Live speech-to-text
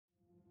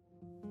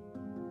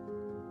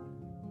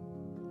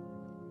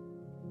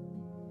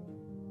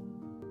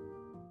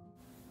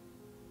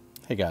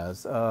Hey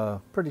guys,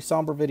 pretty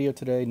somber video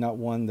today, not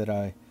one that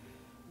I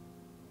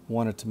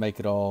wanted to make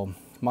at all.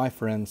 My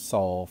friend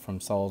Saul from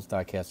Saul's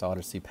Diecast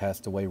Odyssey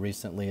passed away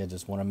recently. I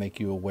just want to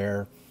make you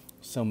aware.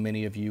 So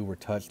many of you were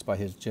touched by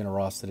his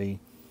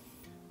generosity,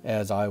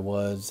 as I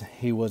was.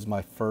 He was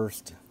my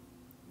first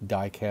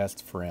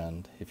diecast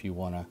friend, if you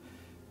want to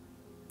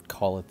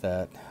call it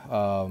that.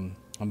 I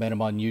met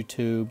him on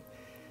YouTube.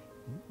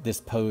 This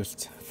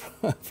post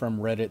from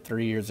Reddit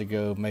 3 years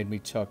ago made me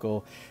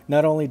chuckle.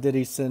 Not only did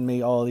he send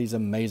me all these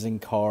amazing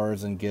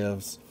cars and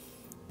gifts,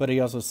 but he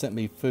also sent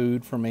me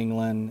food from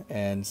England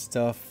and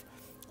stuff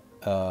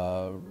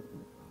from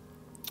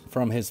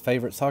his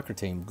favorite soccer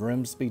team,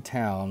 Grimsby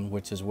Town,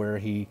 which is where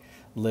he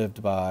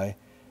lived by.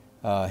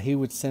 He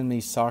would send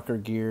me soccer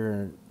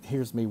gear.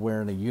 Here's me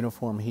wearing a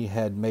uniform he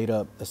had made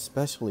up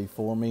especially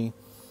for me,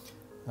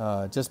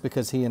 just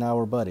because he and I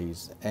were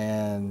buddies.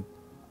 And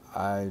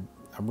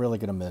I'm really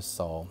going to miss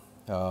Saul.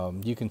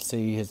 You can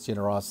see his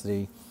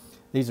generosity.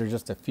 These are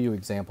just a few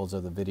examples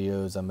of the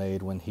videos I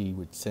made when he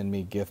would send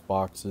me gift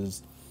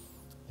boxes.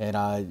 And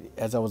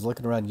as I was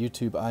looking around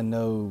YouTube, I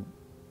know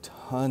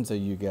tons of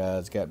you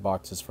guys got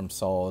boxes from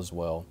Saul as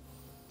well.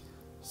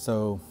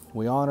 So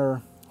we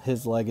honor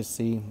his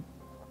legacy.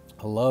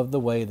 I love the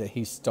way that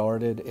he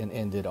started and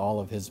ended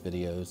all of his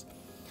videos.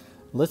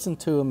 Listen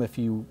to him if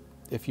you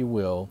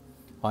will,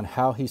 on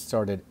how he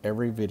started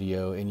every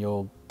video, and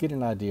you'll get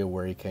an idea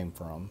where he came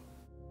from.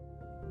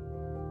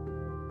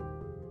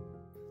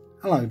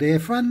 Hello dear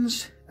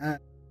friends.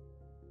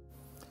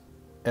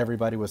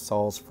 Everybody was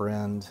Saul's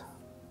friend.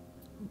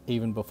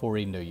 Even before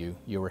he knew you,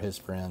 you were his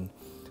friend.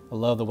 I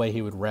love the way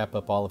he would wrap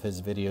up all of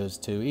his videos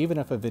too. Even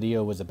if a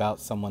video was about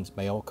someone's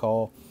mail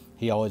call,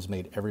 he always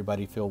made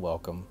everybody feel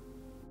welcome.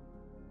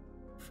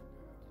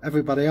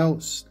 Everybody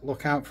else,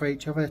 look out for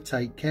each other,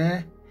 take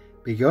care,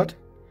 be good,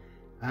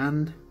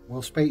 and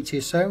we'll speak to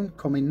you soon.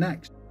 Coming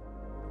next.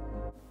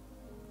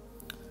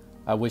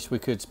 I wish we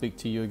could speak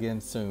to you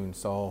again soon,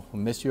 Saul. I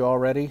miss you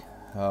already.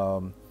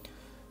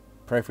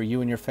 Pray for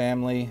you and your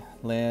family,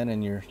 Lynn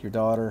and your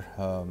daughter.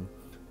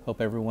 Hope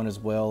everyone is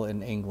well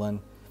in England.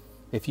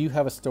 If you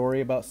have a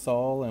story about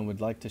Saul and would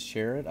like to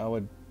share it, I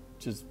would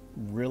just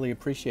really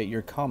appreciate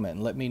your comment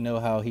and let me know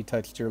how he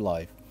touched your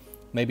life.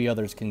 Maybe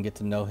others can get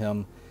to know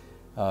him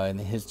and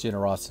his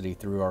generosity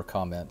through our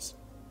comments.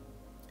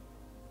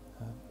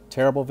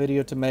 Terrible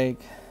video to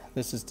make.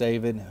 This is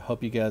David.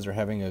 Hope you guys are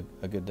having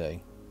a good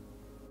day.